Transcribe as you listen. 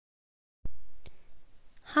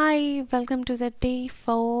Hi, welcome to the day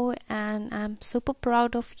 4, and I'm super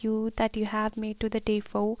proud of you that you have made to the day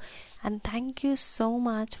 4. And thank you so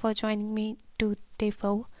much for joining me to day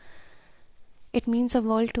 4. It means a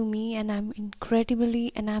world to me, and I'm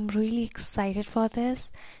really excited for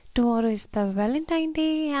this. Tomorrow is the Valentine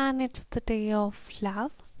Day, and it's the day of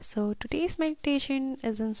love. So today's meditation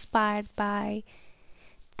is inspired by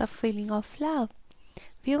the feeling of love.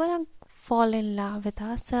 We're gonna fall in love with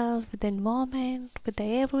ourselves, with the environment, with the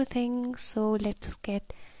everything. So let's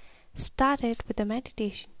get started with the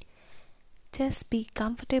meditation. Just be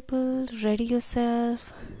comfortable, ready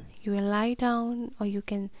yourself. You will lie down or you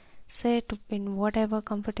can sit in whatever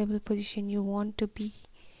comfortable position you want to be,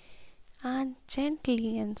 and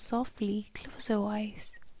gently and softly close your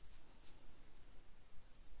eyes.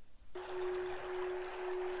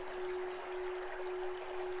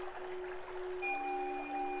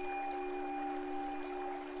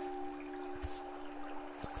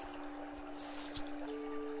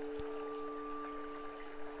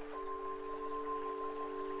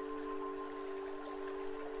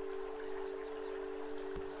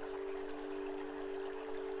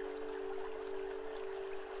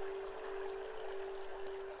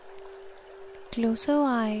 Close your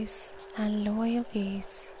eyes and lower your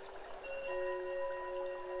gaze.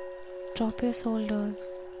 Drop your shoulders,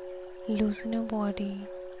 loosen your body,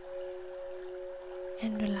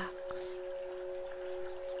 and relax.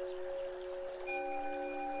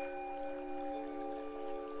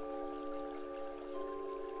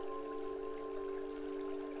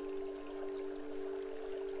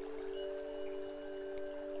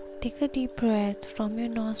 Take a deep breath from your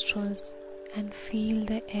nostrils and feel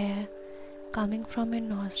the air coming from your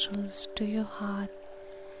nostrils to your heart,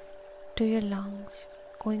 to your lungs,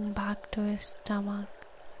 going back to your stomach,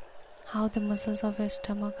 how the muscles of your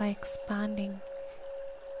stomach are expanding,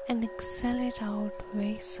 and exhale it out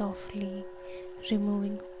very softly,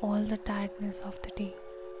 removing all the tiredness of the day.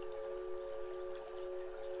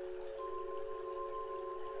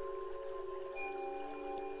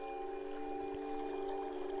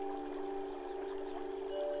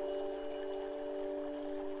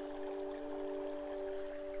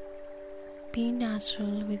 Be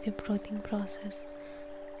natural with your breathing process.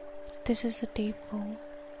 This is a day 4,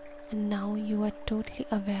 and now you are totally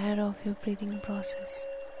aware of your breathing process.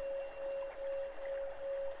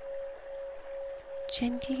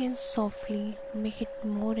 Gently and softly make it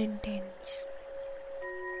more intense.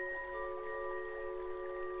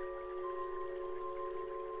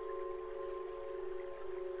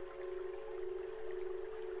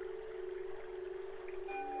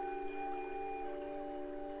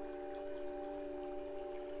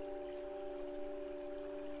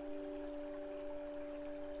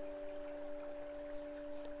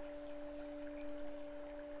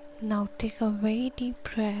 Now take a very deep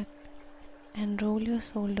breath and roll your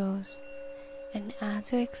shoulders, and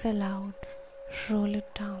as you exhale out, roll it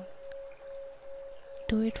down.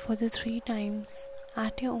 Do it for the 3 times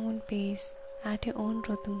at your own pace, at your own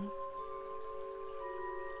rhythm.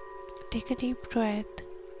 Take a deep breath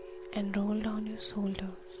and roll down your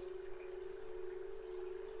shoulders.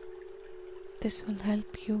 This will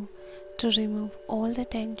help you to remove all the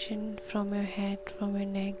tension from your head, from your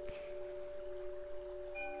neck,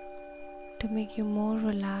 to make you more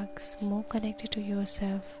relaxed, more connected to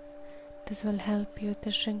yourself. This will help you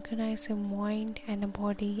to synchronize your mind and your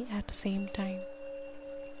body at the same time.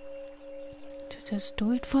 So just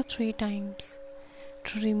do it for 3 times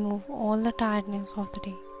to remove all the tiredness of the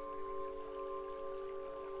day.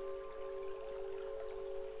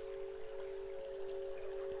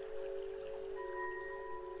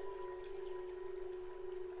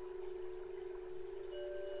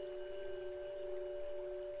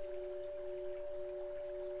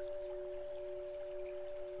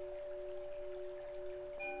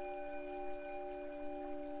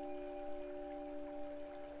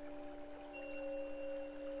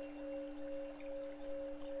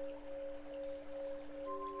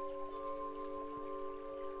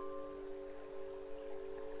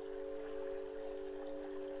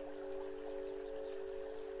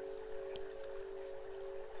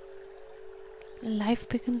 Life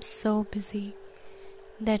becomes so busy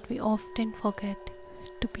that we often forget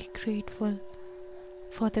to be grateful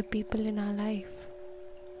for the people in our life.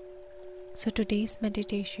 So today's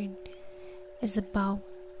meditation is about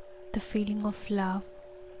the feeling of love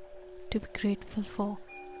to be grateful for.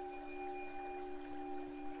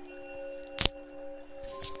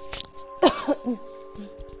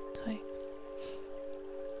 Sorry.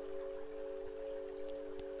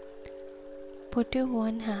 Put your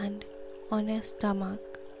one hand on your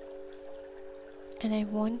stomach And I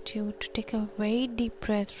want you to take a very deep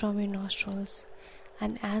breath from your nostrils.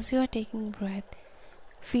 And as you are taking breath,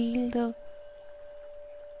 feel the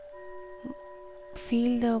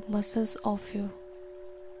muscles of your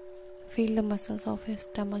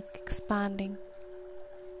stomach expanding.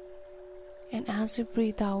 And as you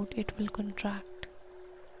breathe out, it will contract.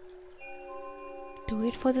 Do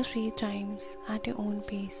it for the 3 times at your own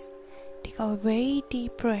pace. Take a very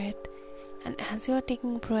deep breath, and as you are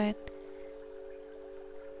taking breath,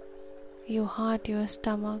 your heart, your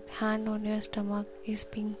stomach, hand on your stomach is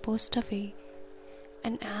being pushed away,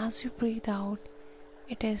 and as you breathe out,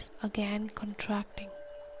 it is again contracting.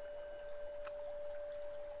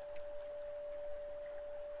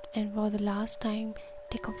 And for the last time,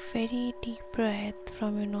 take a very deep breath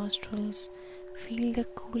from your nostrils. Feel the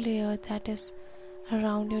cool air that is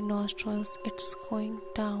around your nostrils. It's going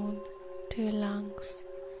down to your lungs,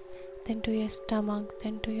 then to your stomach,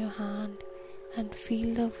 then to your hand, and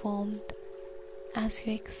feel the warmth as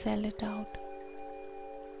you exhale it out.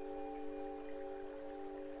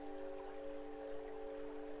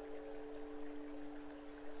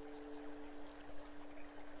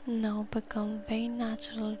 Now become very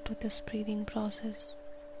natural to this breathing process.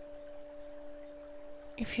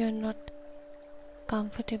 If you are not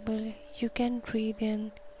comfortable, you can breathe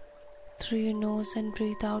in through your nose and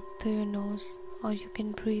breathe out through your nose, or you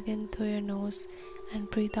can breathe in through your nose and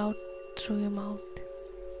breathe out through your mouth.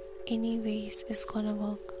 Anyways, it's gonna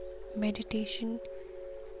work. Meditation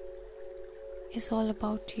is all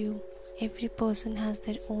about you. Every person has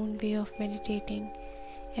their own way of meditating.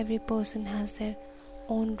 Every person has their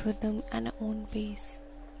own rhythm and own pace.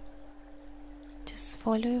 Just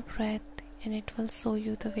follow your breath and it will show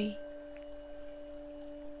you the way.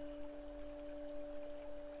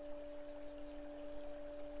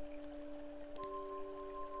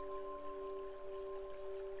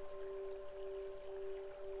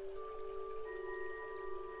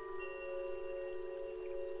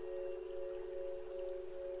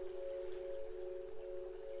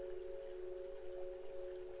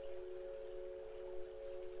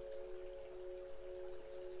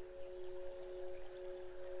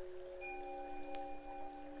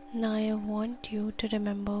 Now I want you to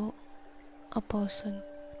remember a person.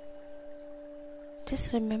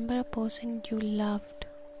 Just remember a person you loved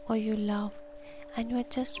or you love, and you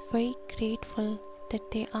are just very grateful that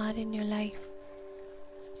they are in your life.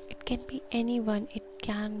 It can be anyone. It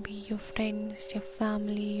can be your friends, your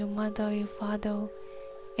family, your mother, your father.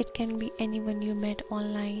 It can be anyone you met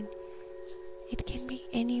online. It can be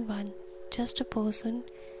anyone. Just a person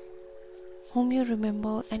whom you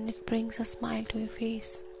remember and it brings a smile to your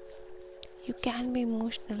face. You can be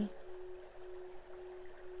emotional.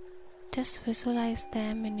 Just visualize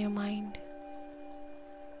them in your mind.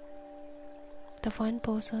 The one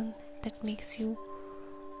person that makes you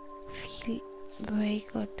feel very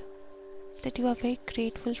good, that you are very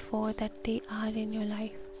grateful for that they are in your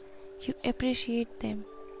life. You appreciate them.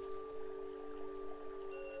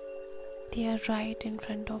 They are right in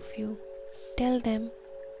front of you. Tell them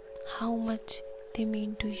how much they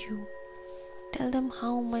mean to you. Tell them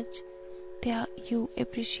how much you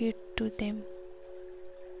appreciate to them.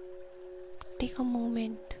 Take a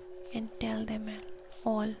moment and tell them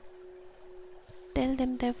all. Tell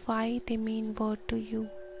them that why they mean word to you.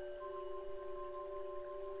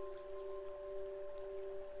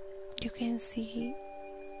 You can see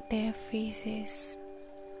their faces.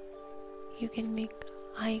 You can make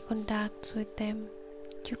eye contacts with them.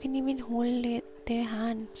 You can even hold their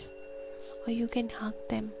hands, or you can hug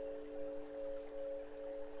them.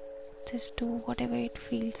 Just do whatever it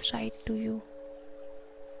feels right to you.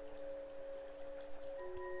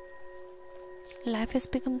 Life has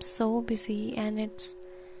become so busy and it's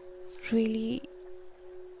really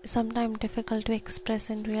sometimes difficult to express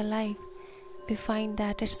in real life. We find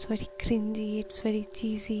that it's very cringy, it's very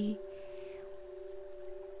cheesy.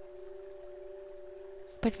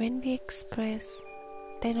 But when we express,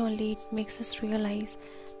 then only it makes us realize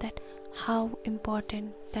that how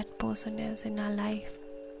important that person is in our life.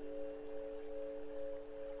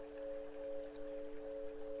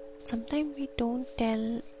 Sometimes we don't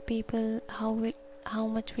tell people how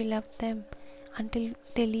much we love them until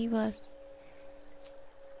they leave us.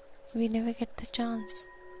 We never get the chance.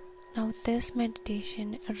 Now this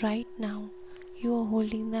meditation, right now, you are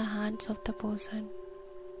holding the hands of the person,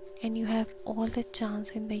 and you have all the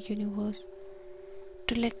chance in the universe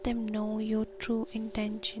to let them know your true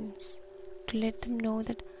intentions, to let them know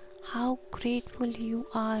that how grateful you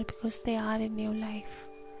are because they are in your life.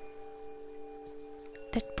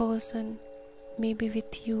 That person may be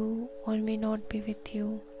with you or may not be with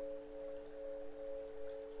you.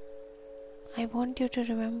 I want you to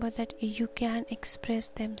remember that you can express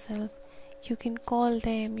themselves. You can call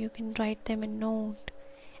them, you can write them a note,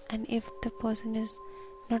 and if the person is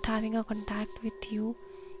not having a contact with you,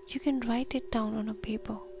 you can write it down on a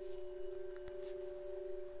paper.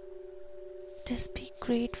 Just be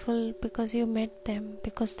grateful because you met them,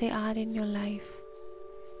 because they are in your life.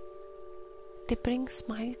 They bring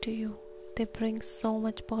smile to you. They bring so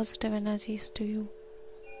much positive energies to you.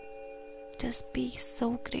 Just be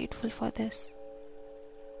so grateful for this.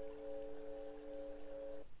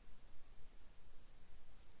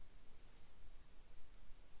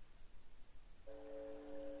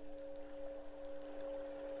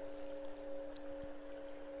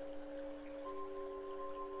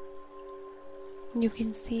 You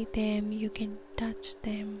can see them, you can touch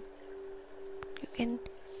them, you can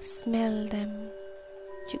smell them,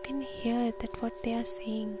 you can hear that what they are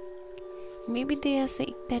saying. Maybe they are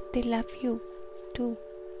saying that they love you too.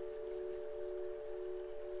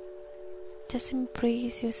 Just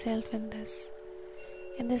embrace yourself in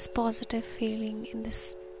this positive feeling, in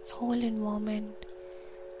this whole environment.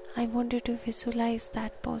 I want you to visualize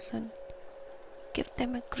that person. Give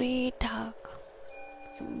them a great hug.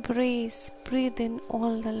 Embrace, breathe in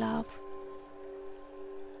all the love.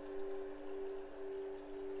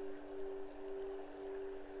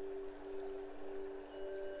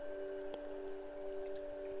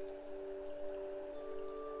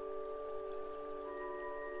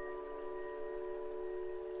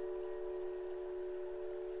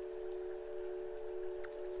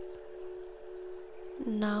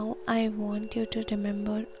 Now I want you to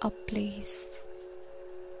remember a place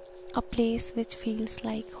which feels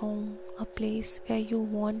like home, a place where you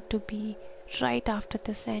want to be right after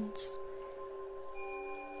this ends.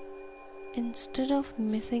 Instead of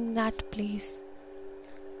missing that place,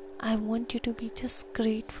 I want you to be just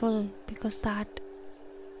grateful because that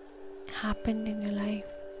happened in your life.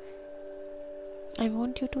 I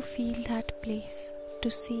want you to feel that place,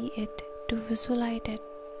 to see it, to visualize it.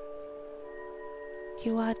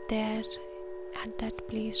 You are there at that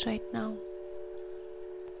place right now.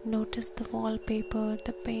 Notice the wallpaper,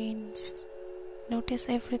 the paints. Notice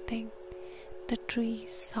everything. The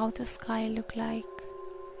trees, how the sky look like.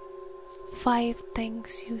 5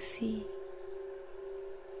 things you see.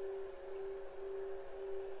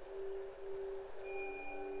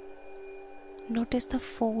 Notice the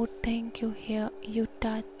 4th thing you hear, you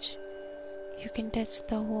touch. You can touch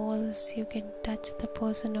the walls, you can touch the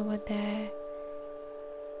person over there.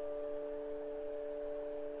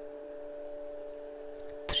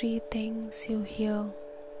 3 things you hear.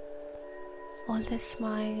 All the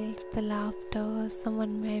smiles, the laughter,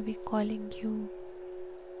 someone may be calling you.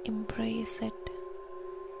 Embrace it.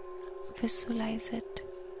 Visualize it.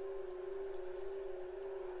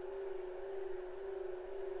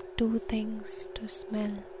 2 things to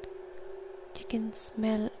smell. You can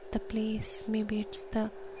smell the place. Maybe it's the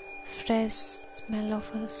fresh smell of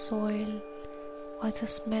a soil or the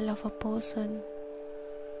smell of a person.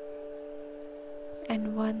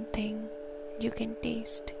 And 1 thing you can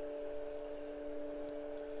taste.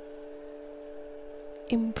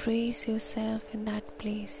 Embrace yourself in that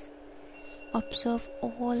place. Observe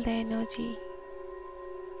all the energy.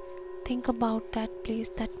 Think about that place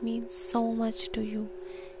that means so much to you.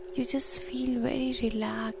 You just feel very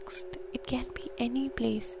relaxed. It can be any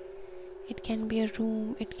place. It can be a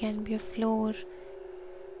room, it can be a floor.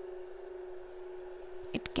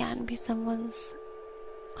 It can be someone's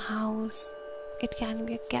house. It can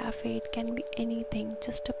be a cafe, it can be anything,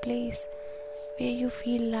 just a place where you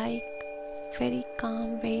feel like very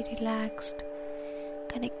calm, very relaxed,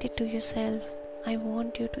 connected to yourself. I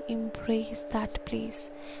want you to embrace that place,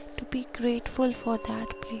 to be grateful for that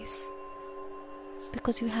place.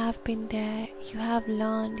 Because you have been there, you have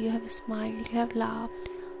learned, you have smiled, you have laughed.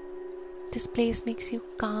 This place makes you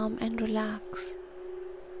calm and relaxed.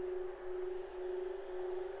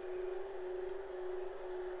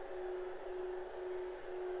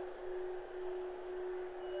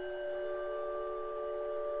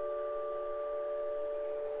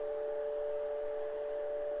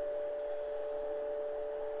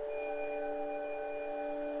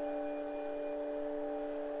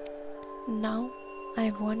 Now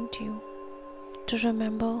I want you to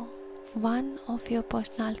remember one of your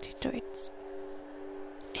personality traits.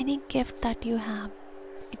 Any gift that you have.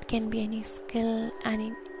 It can be any skill,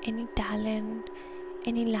 any talent,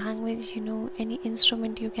 any language you know, any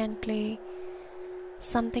instrument you can play,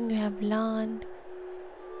 something you have learned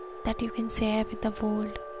that you can share with the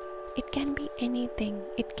world. It can be anything.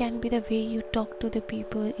 It can be the way you talk to the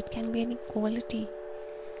people. It can be any quality,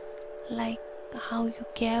 like how you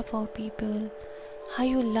care for people, how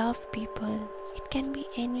you love people. It can be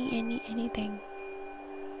anything.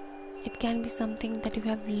 It can be something that you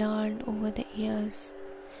have learned over the years,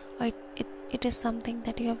 or it is something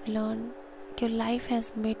that you have learned, your life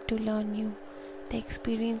has made to learn you, the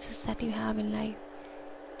experiences that you have in life.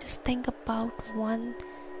 Just think about one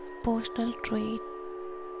personal trait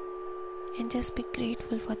and just be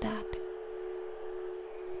grateful for that.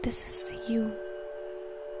 This is you.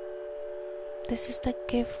 This is the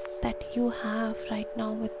gift that you have right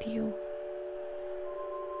now with you.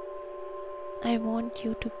 I want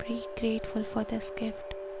you to be grateful for this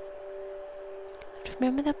gift.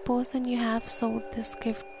 Remember the person you have sold this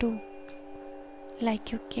gift to.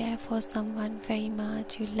 Like you care for someone very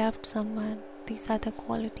much, you loved someone. These are the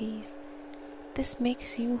qualities. This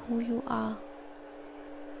makes you who you are.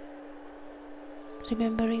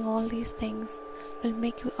 Remembering all these things will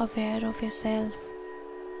make you aware of yourself.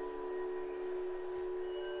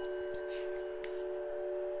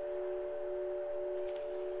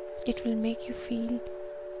 It will make you feel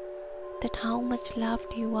that how much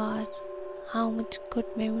loved you are, how much good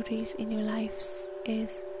memories in your lives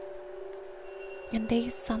is, and there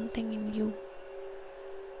is something in you.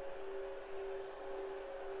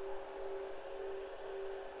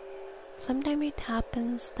 Sometimes it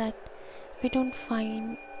happens that we don't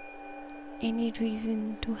find any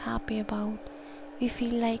reason to happy about. We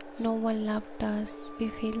feel like no one loved us. We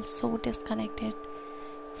feel so disconnected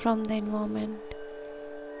from the environment.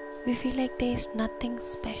 We feel like there is nothing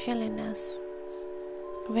special in us.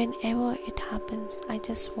 Whenever it happens, I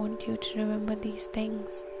just want you to remember these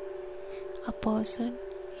things. A person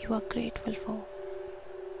you are grateful for,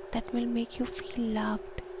 that will make you feel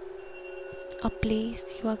loved. A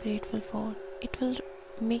place you are grateful for, it will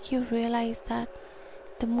make you realize that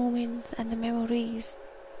the moments and the memories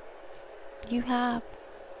you have,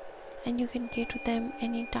 and you can get to them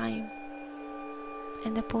anytime,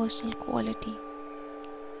 and the personal quality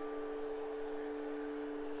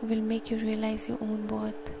will make you realize your own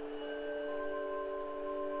worth.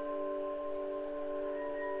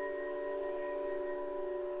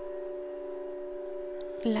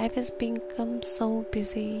 Life has become so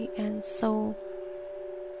busy and so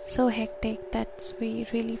hectic that we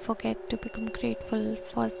really forget to become grateful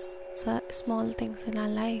for small things in our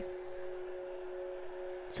life.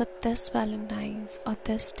 So this Valentine's or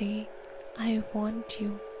this day, I want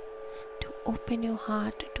you to open your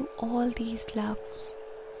heart to all these loves,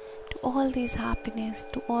 to all these happiness,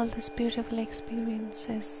 to all these beautiful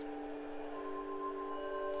experiences.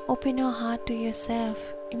 Open your heart to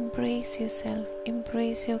yourself, embrace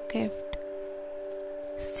your gift,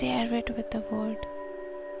 share it with the world.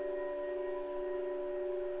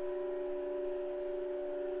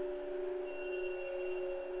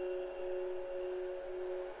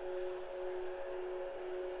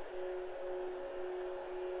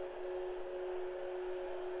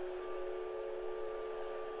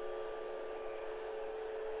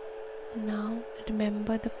 Now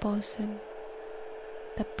remember the person,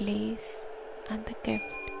 the place and the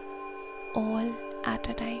gift all at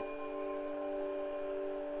a time.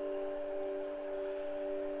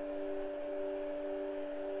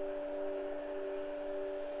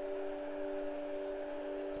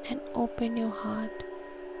 And open your heart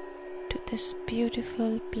to this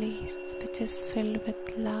beautiful place which is filled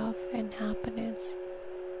with love and happiness.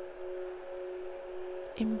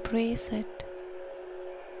 Embrace it.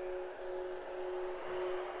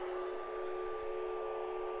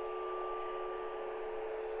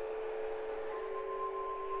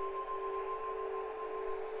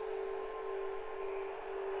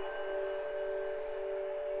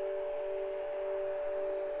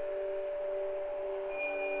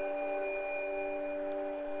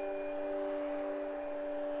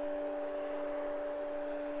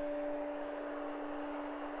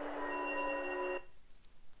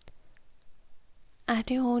 At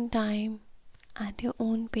your own time, at your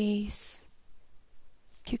own pace,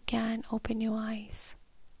 you can open your eyes.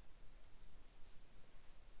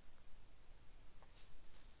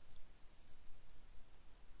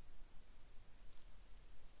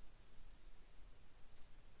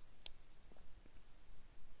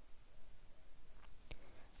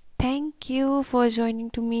 Thank you for joining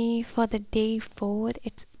to me for the day 4.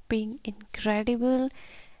 It's been incredible.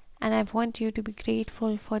 And I want you to be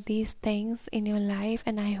grateful for these things in your life,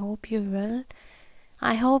 and I hope you will.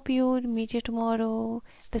 I hope you meet you tomorrow.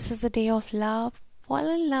 This is a day of love. Fall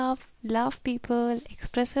in love, love people,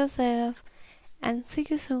 express yourself, and see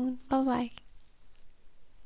you soon. Bye bye.